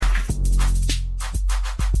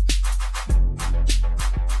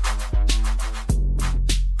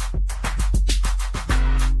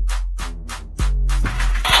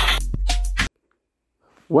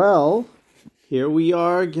Well, here we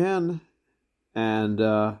are again, and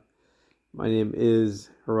my name is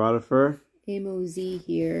Herotifer, Amohzy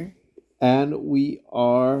here. and we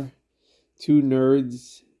are two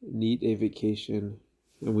nerds need a vacation,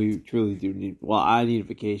 and we truly do need. Well, I need a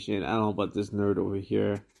vacation. I don't know about this nerd over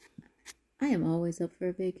here. I am always up for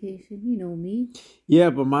a vacation. You know me. Yeah,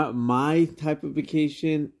 but my type of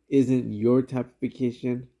vacation isn't your type of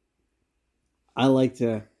vacation. I like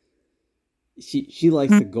to. She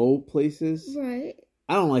likes to go places. Right.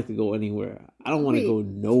 I don't like to go anywhere. I don't want to go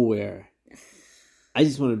nowhere. I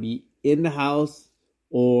just want to be in the house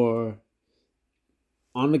or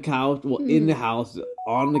on the couch. Well, in the house,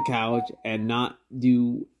 on the couch, and not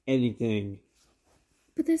do anything.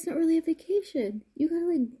 But that's not really a vacation. You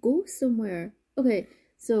gotta go somewhere. Okay,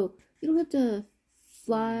 so you don't have to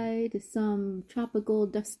fly to some tropical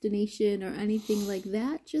destination or anything like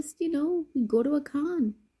that. Just, go to a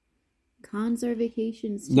con. Cons are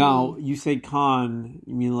vacations too. Now, you say con,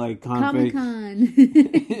 you mean like convict? Comic-Con.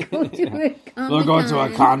 Go to a Comic-Con. We'll go to a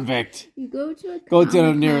convict. You go to a Comic-Con. Go to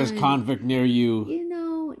the nearest convict near you.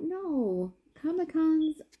 No.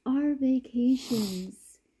 Comic-Cons are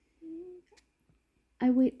vacations.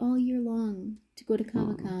 I wait all year long to go to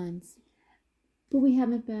Comic-Cons. But we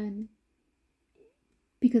haven't been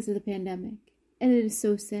because of the pandemic. And it is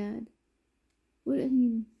so sad.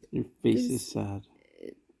 Your face is sad.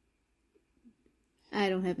 I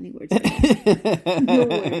don't have any words for that.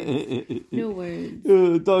 No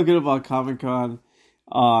words. Talking about Comic-Con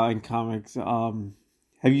and comics,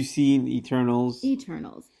 have you seen Eternals?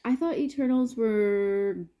 Eternals. I thought Eternals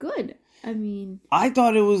were good. I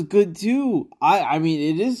thought it was good too. I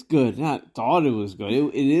mean, it is good. Not thought it was good.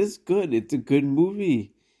 It is good. It's a good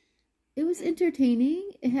movie. It was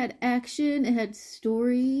entertaining. It had action. It had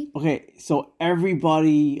story. Okay, so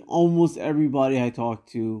almost everybody I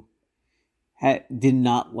talked to did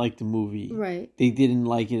not like the movie. Right. They didn't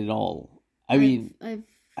like it at all. I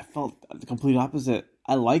felt the complete opposite.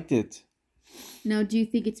 I liked it. Now, do you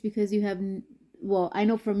think it's because you have... Well, I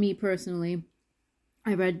know for me personally,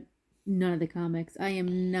 I read none of the comics. I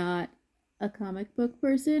am not a comic book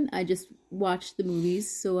person. I just watch the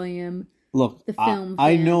movies, so I am the film fan.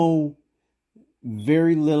 I know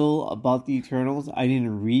very little about the Eternals. I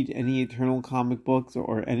didn't read any Eternal comic books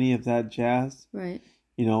or any of that jazz. Right.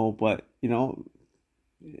 But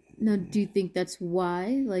Now, do you think that's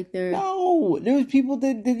why? No, there was people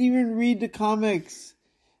that didn't even read the comics.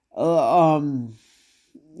 They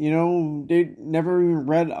never even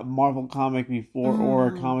read a Marvel comic before or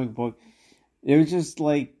a comic book. It was just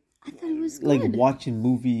I thought it was good. Like watching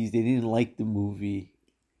movies. They didn't like the movie.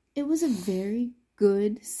 It was a very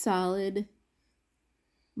good, solid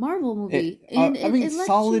Marvel movie.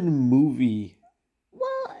 Solid movie.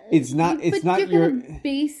 Well, it's not you're gonna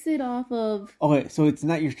base it off of... Okay, so it's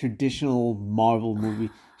not your traditional Marvel movie.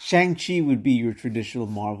 Shang Chi would be your traditional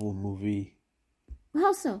Marvel movie.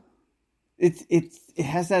 How so? It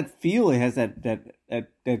has that feel. It has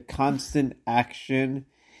that constant action.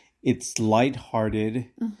 It's lighthearted.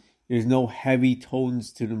 There's no heavy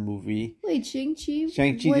tones to the movie. Wait, Shang-Chi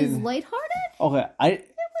was lighthearted? Okay, it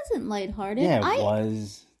wasn't lighthearted. Yeah, it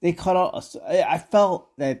was. They cut out. I felt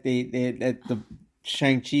that that the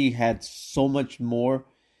Shang-Chi had so much more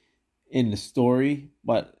in the story,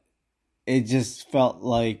 but it just felt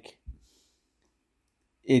like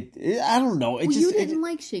it I don't know. You didn't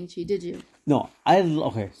like Shang-Chi, did you? No,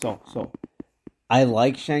 so I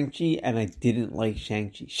like Shang-Chi and I didn't like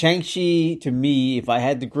Shang-Chi. Shang-Chi, to me, if I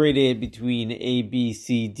had to grade it between A, B,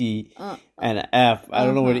 C, D, and F, I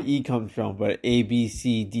don't know where the E comes from, but A, B,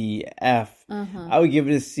 C, D, F, I would give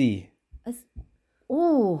it a C.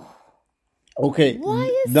 Okay. Why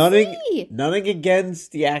is C? Nothing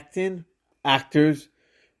against the actors,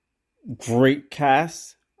 great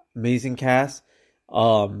cast, amazing cast,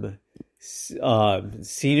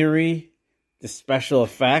 scenery, the special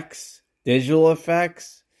effects, digital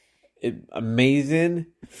effects, amazing.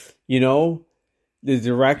 The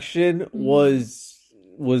direction was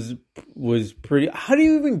pretty. How do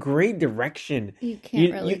you even grade direction? You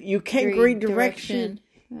can't you can't grade direction.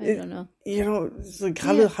 I don't know. It's like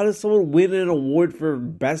how does someone win an award for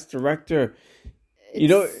best director?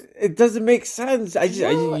 It doesn't make sense. I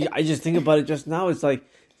just think about it just now. It's like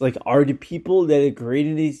are the people that are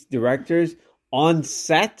grading these directors on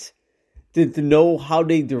set to know how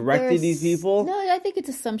they directed these people? No, I think it's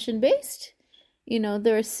assumption based.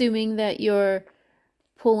 They're assuming that you're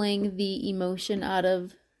pulling the emotion out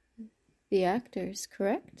of the actors,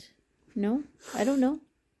 correct? No, I don't know.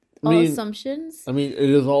 Assumptions. It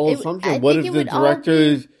is all assumption. What if the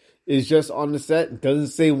director is just on the set, doesn't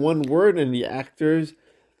say one word, and the actors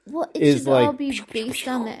Well, it is should like, all be based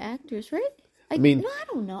on the actors, right? I mean, no, I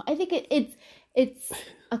don't know. I think it's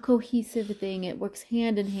a cohesive thing. It works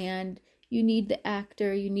hand in hand. You need the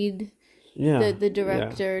actor, you need yeah, the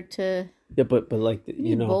director to. yeah, but like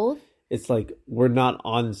You need both. it's like we're not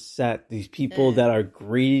on set. These people that are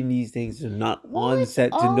grading these things are not on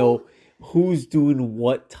set to know who's doing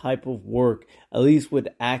what type of work. At least with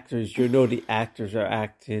actors, you know the actors are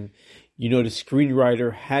acting. You know the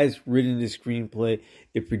screenwriter has written the screenplay.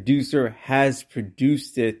 The producer has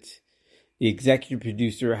produced it. The executive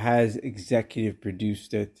producer has executive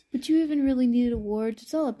produced it. But you even really need awards.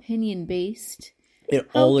 It's all opinion based.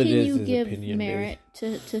 All How it can is you give opinion merit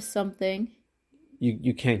based. to something?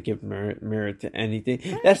 You can't give merit to anything.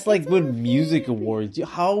 Right, that's like with music awards.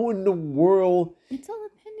 How in the world? It's all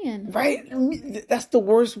opinion, right? That's the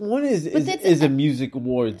worst one. Is a music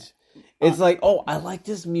awards. It's like, oh, I like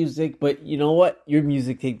this music, but you know what? Your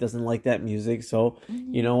music take doesn't like that music, so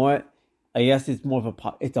you know what? I guess it's more of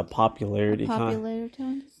it's a popularity.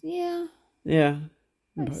 Tone. Yeah. Yeah.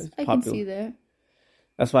 I can see that.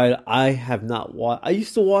 That's why I have not watched. I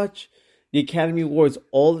used to watch the Academy Awards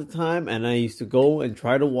all the time, and I used to go and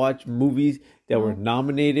try to watch movies that were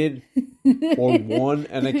nominated or won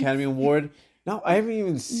an Academy Award. Now, I haven't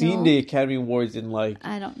even seen the Academy Awards in like...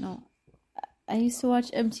 I don't know. I used to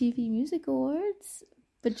watch MTV Music Awards,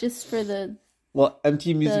 but just for the... Well,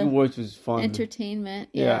 MTV Music Awards was fun. Entertainment,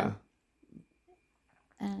 yeah.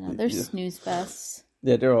 I don't know. They're snooze fests.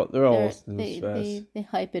 Yeah, they're all snooze fests. They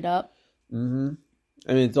hype it up. Mm-hmm.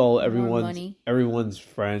 I mean, it's all everyone's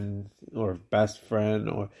friend or best friend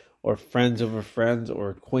or friends of a friend or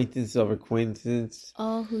acquaintance of acquaintance.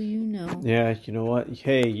 All who you know. Yeah, you know what?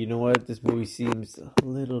 Hey, you know what? This movie seems a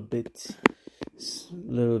little bit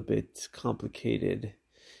complicated.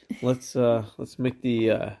 Let's make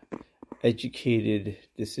the educated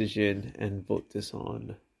decision and vote this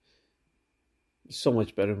on. So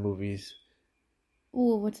much better movies.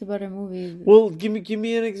 Ooh, what's a better movie? Well, give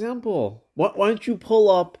me an example. Why don't you pull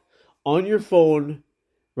up on your phone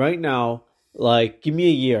right now? Like, give me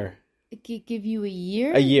a year. Give you a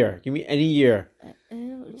year? A year. Give me any year.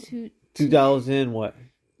 2000 what?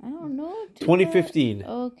 I don't know. 2015.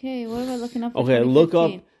 Okay, what am I looking up? Okay, look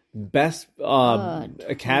up best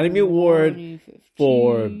Academy Award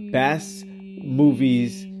for best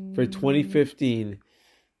movies for 2015.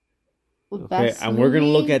 Okay, and we're going to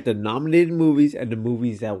look at the nominated movies and the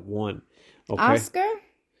movies that won. Okay? Oscar?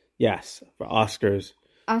 Yes, for Oscars.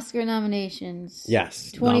 Oscar nominations.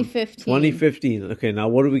 Yes. 2015. 2015. Okay, now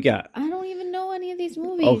what do we got? I don't even know any of these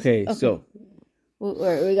movies. Okay. So.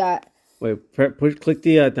 We got... Wait, click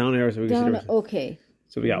the down arrow so we can see. Okay.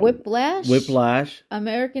 So we got Whiplash.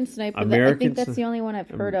 American Sniper. I think that's the only one I've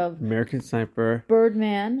heard of. American Sniper.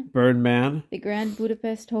 Birdman. The Grand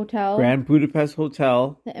Budapest Hotel.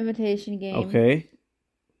 The Imitation Game. Okay.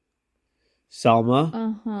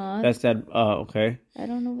 Selma. Uh-huh. That's that. Okay. I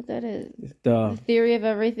don't know what that is. The Theory of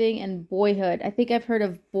Everything and Boyhood. I think I've heard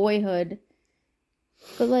of Boyhood.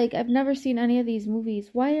 But, like, I've never seen any of these movies.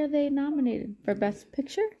 Why are they nominated for Best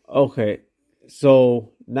Picture? Okay.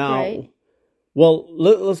 So, now... Right. Well,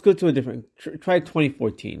 let's go to a different... Try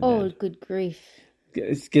 2014. Oh, then. Good grief.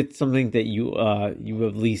 Let's get something that you have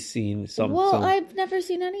at least seen. I've never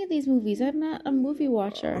seen any of these movies. I'm not a movie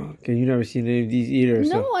watcher. Okay, you've never seen any of these either.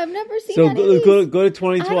 No, I've never seen any of these. So go to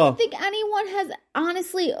 2012. I don't think anyone has...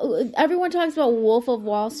 Honestly, everyone talks about Wolf of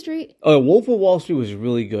Wall Street. Oh, Wolf of Wall Street was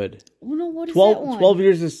really good. Oh, no, what is that one? 12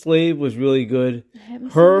 Years a Slave was really good. I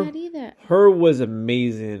haven't seen that either. Her was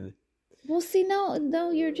amazing. Well, see,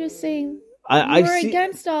 now you're just saying... You're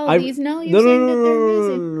against all these. Now you're saying that they're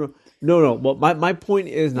amazing. No. Well, my point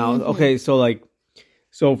is now, okay, so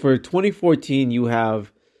for 2014, you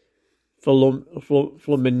have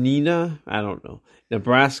Philomena, I don't know,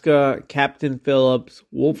 Nebraska, Captain Phillips,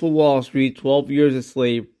 Wolf of Wall Street, 12 Years a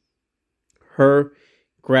Slave, Her,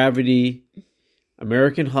 Gravity,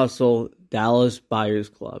 American Hustle, Dallas Buyers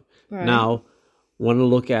Club. Right. Now, want to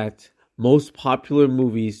look at most popular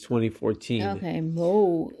movies 2014. Okay,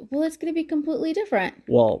 well, it's going to be completely different.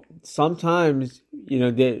 Well, sometimes,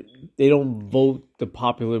 they don't vote the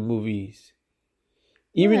popular movies.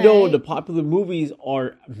 Even though the popular movies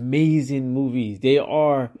are amazing movies. They're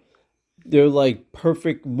like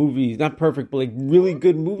perfect movies. Not perfect, but like really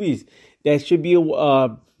good movies. That should be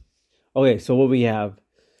okay, so what we have?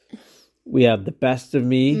 We have The Best of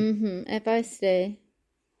Me. Mm-hmm. If I Stay.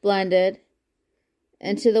 Blended.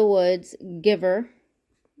 Into the Woods, Giver,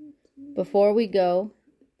 Before We Go,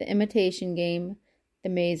 The Imitation Game, The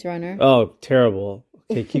Maze Runner. Oh, terrible.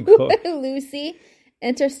 Okay, keep going. Lucy,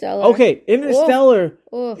 Interstellar. Okay, Interstellar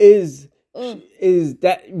is is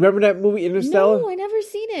that, remember that movie Interstellar? No, I never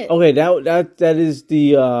seen it. Okay, that is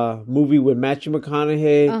the movie with Matthew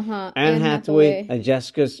McConaughey, Anne Hathaway, and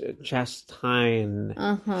Jessica Chastain.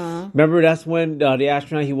 Remember, that's when the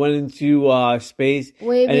astronaut, he went into space.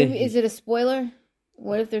 Wait, maybe is it a spoiler?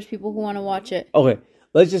 What if there's people who want to watch it? Okay,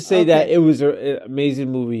 let's just say that it was an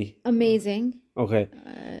amazing movie. Amazing. Okay.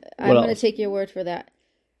 I'm going to take your word for that.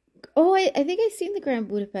 Oh, I think I've seen the Grand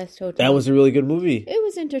Budapest Hotel. That was a really good movie. It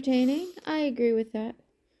was entertaining. I agree with that.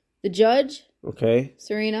 The Judge. Okay.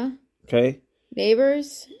 Serena. Okay.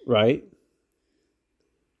 Neighbors. Right.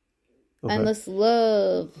 Okay. Endless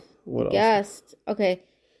Love. What else? Guest. Okay.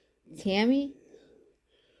 Tammy.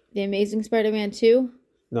 The Amazing Spider-Man 2.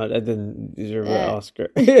 No, that didn't deserve an Oscar.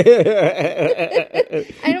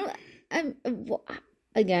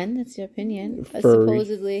 Again, that's your opinion.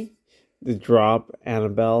 Supposedly. The Drop,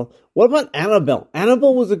 Annabelle. What about Annabelle?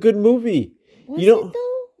 Annabelle was a good movie. Was it though?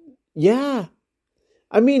 Yeah.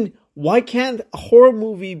 I mean, why can't a horror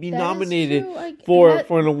movie be nominated for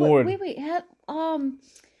an award? Wait. That one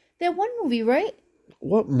movie, right?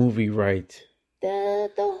 What movie, right?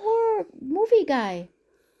 The horror movie guy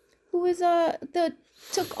who was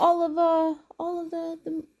took all of the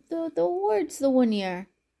awards the one year.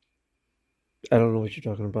 I don't know what you're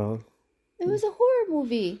talking about. It was a horror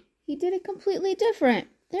movie. He did it completely different.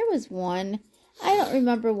 There was one. I don't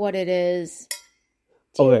remember what it is.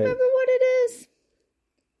 Do you remember what it is?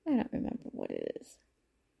 I don't remember what it is.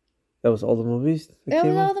 That was all the movies? That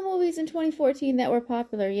was all the movies in 2014 that were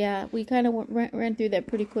popular. Yeah, we kind of ran through that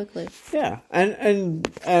pretty quickly. Yeah, and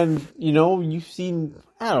you know, you've seen,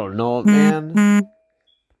 I don't know, man.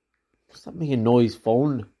 Stop making noise,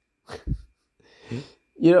 phone.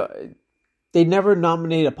 You know, they never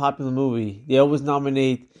nominate a popular movie. They always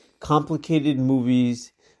nominate complicated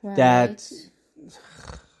movies that,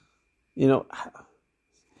 you know.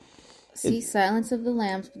 See, Silence of the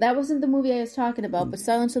Lambs. That wasn't the movie I was talking about, but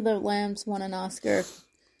Silence of the Lambs won an Oscar.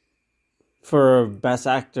 For Best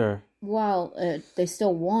Actor. Wow, they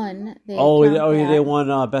still won. They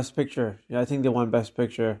won Best Picture. Yeah, I think they won Best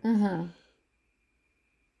Picture.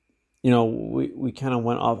 You know, we kind of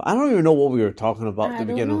went off. I don't even know what we were talking about at the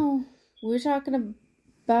beginning. Know. We were talking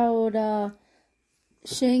about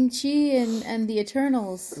Shang Chi and the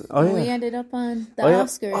Eternals. Oh, yeah. We ended up on the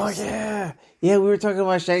Oscars. Oh, yeah. Yeah, we were talking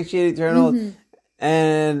about Shang Chi and the Eternals.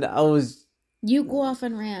 And I was... You go off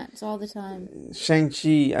on rants all the time.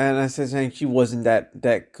 Shang-Chi, and I said Shang-Chi wasn't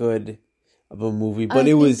that good of a movie, but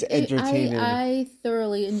it was entertaining. I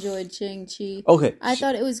thoroughly enjoyed Shang-Chi. Okay. I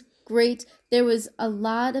thought it was great. There was a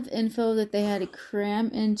lot of info that they had to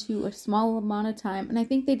cram into a small amount of time, and I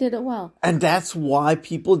think they did it well. And that's why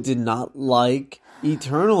people did not like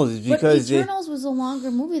Eternals, because but Eternals was a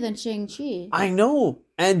longer movie than Shang-Chi. I know.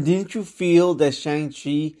 And didn't you feel that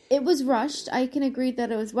Shang-Chi... It was rushed. I can agree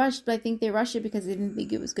that it was rushed, but I think they rushed it because they didn't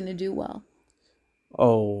think it was going to do well.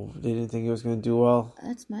 Oh, they didn't think it was going to do well?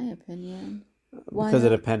 That's my opinion. Why because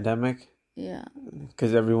of the pandemic? Yeah.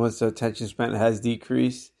 Because everyone's attention span has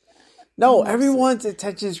decreased? No, everyone's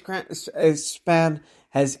attention span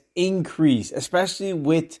has increased, especially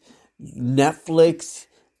with Netflix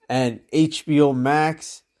and HBO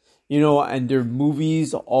Max. You know, and their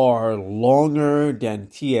movies are longer than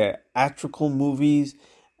theatrical movies.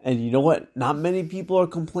 And you know what? Not many people are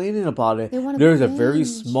complaining about it. There's a very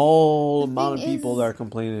small amount of people that are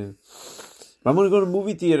complaining. If I'm going to go to a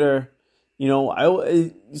movie theater, you know,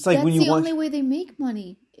 it's like when you watch... That's the only way they make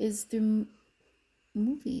money is through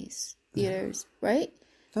movies, theaters, right?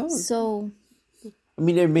 So... I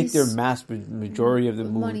mean, they make their majority of the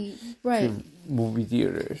money right. Movie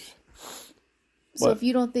theaters. So if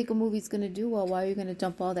you don't think a movie's going to do well, why are you going to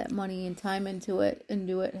dump all that money and time into it and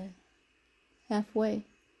do it halfway?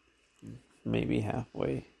 Maybe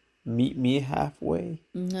halfway. Meet me halfway?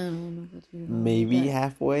 No. Maybe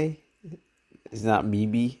halfway? It's not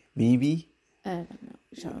maybe? Maybe? I don't know what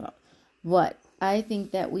you're talking about. But I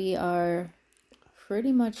think that we are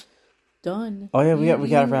pretty much done. Oh yeah, we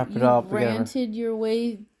got to wrap it up. You ranted your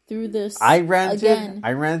way through this. I ranted. Again,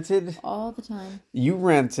 I ranted all the time. You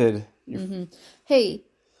ranted. Mm-hmm. Hey,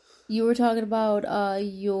 you were talking about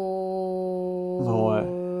your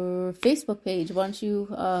Facebook page. Why don't you?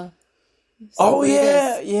 Oh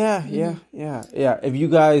yeah. If you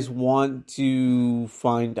guys want to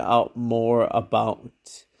find out more about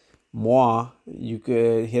moi, you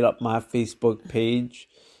could hit up my Facebook page.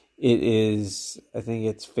 It is, I think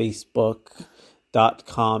it's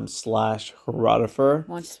facebook.com/Herotifer.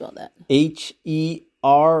 Why don't you spell that?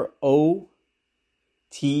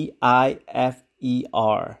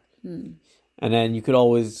 HEROTIFER. And then you could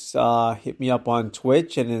always hit me up on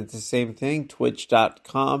Twitch, and it's the same thing,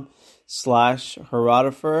 twitch.com/.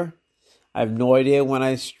 Herotifer. I have no idea when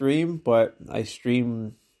I stream, but I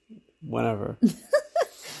stream whenever.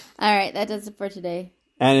 All right, that does it for today.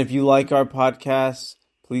 And if you like our podcast,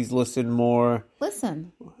 please listen more.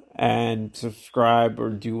 Listen. And subscribe or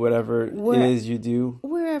do whatever it is you do.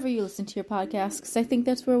 Wherever you listen to your podcast, because I think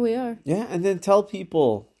that's where we are. Yeah, and then tell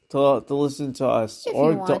people to listen to us. If you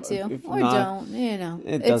want to. Or don't. You know.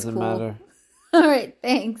 It doesn't matter. All right,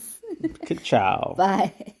 thanks. Ciao.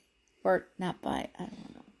 Bye. Or not bye. I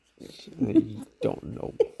don't know. You don't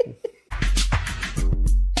know.